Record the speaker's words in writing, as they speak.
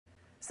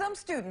Some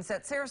students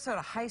at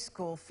Sarasota High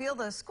School feel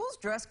the school's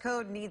dress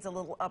code needs a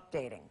little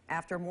updating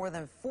after more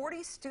than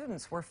 40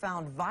 students were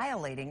found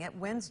violating it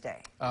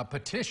Wednesday. A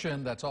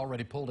petition that's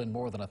already pulled in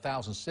more than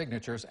 1,000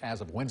 signatures as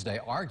of Wednesday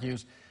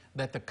argues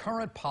that the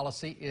current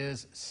policy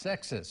is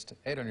sexist.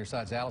 8 on your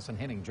side's Allison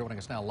Henning joining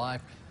us now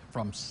live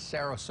from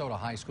Sarasota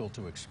High School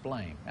to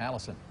explain.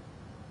 Allison.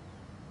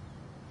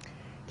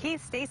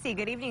 Keith, Stacy,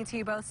 good evening to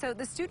you both. So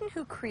the student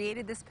who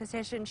created this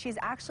petition, she's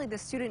actually the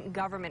student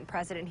government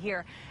president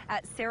here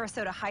at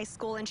Sarasota High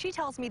School, and she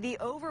tells me the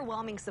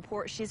overwhelming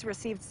support she's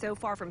received so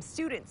far from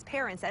students,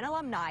 parents, and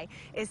alumni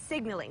is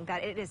signaling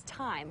that it is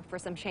time for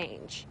some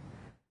change.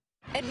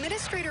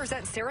 Administrators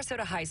at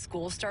Sarasota High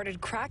School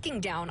started cracking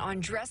down on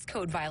dress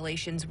code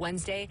violations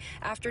Wednesday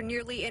after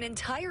nearly an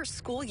entire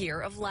school year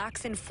of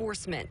lax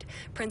enforcement.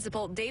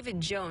 Principal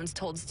David Jones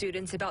told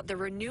students about the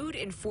renewed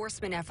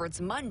enforcement efforts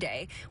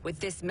Monday, with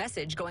this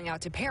message going out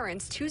to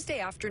parents Tuesday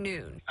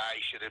afternoon. I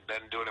should have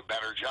been doing a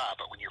better job,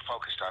 but when you're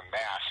focused on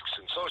masks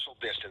and social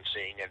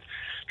distancing and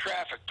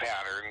traffic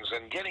patterns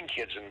and getting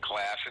kids in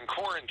class and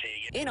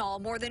quarantining. In all,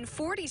 more than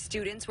 40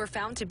 students were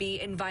found to be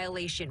in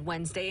violation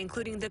Wednesday,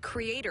 including the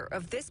creator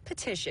of this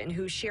petition,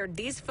 who shared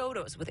these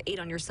photos with 8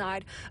 on your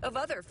side of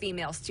other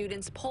female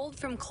students pulled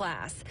from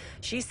class.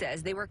 She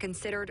says they were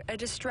considered a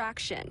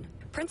distraction.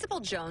 Principal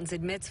Jones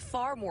admits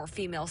far more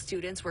female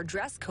students were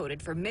dress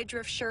coded for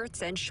midriff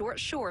shirts and short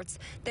shorts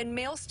than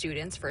male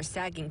students for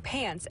sagging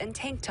pants and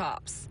tank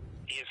tops.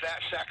 Is that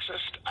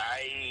sexist?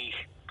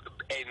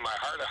 In my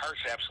heart of hearts,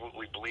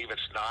 absolutely believe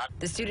it's not.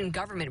 The student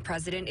government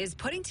president is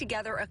putting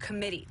together a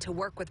committee to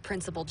work with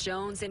Principal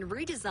Jones in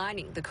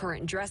redesigning the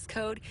current dress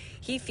code.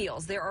 He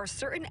feels there are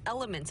certain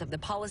elements of the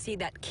policy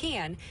that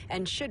can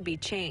and should be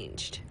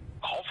changed.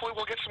 Hopefully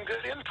we'll get some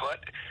good input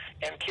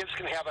and kids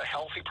can have a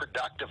healthy,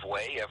 productive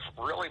way of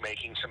really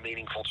making some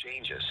meaningful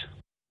changes.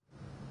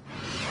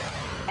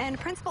 And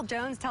Principal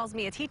Jones tells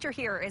me a teacher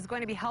here is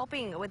going to be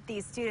helping with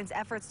these students'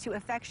 efforts to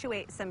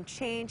effectuate some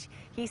change.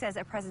 He says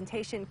a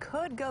presentation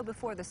could go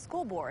before the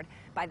school board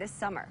by this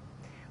summer.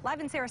 Live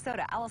in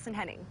Sarasota, Allison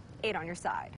Henning, 8 on your side.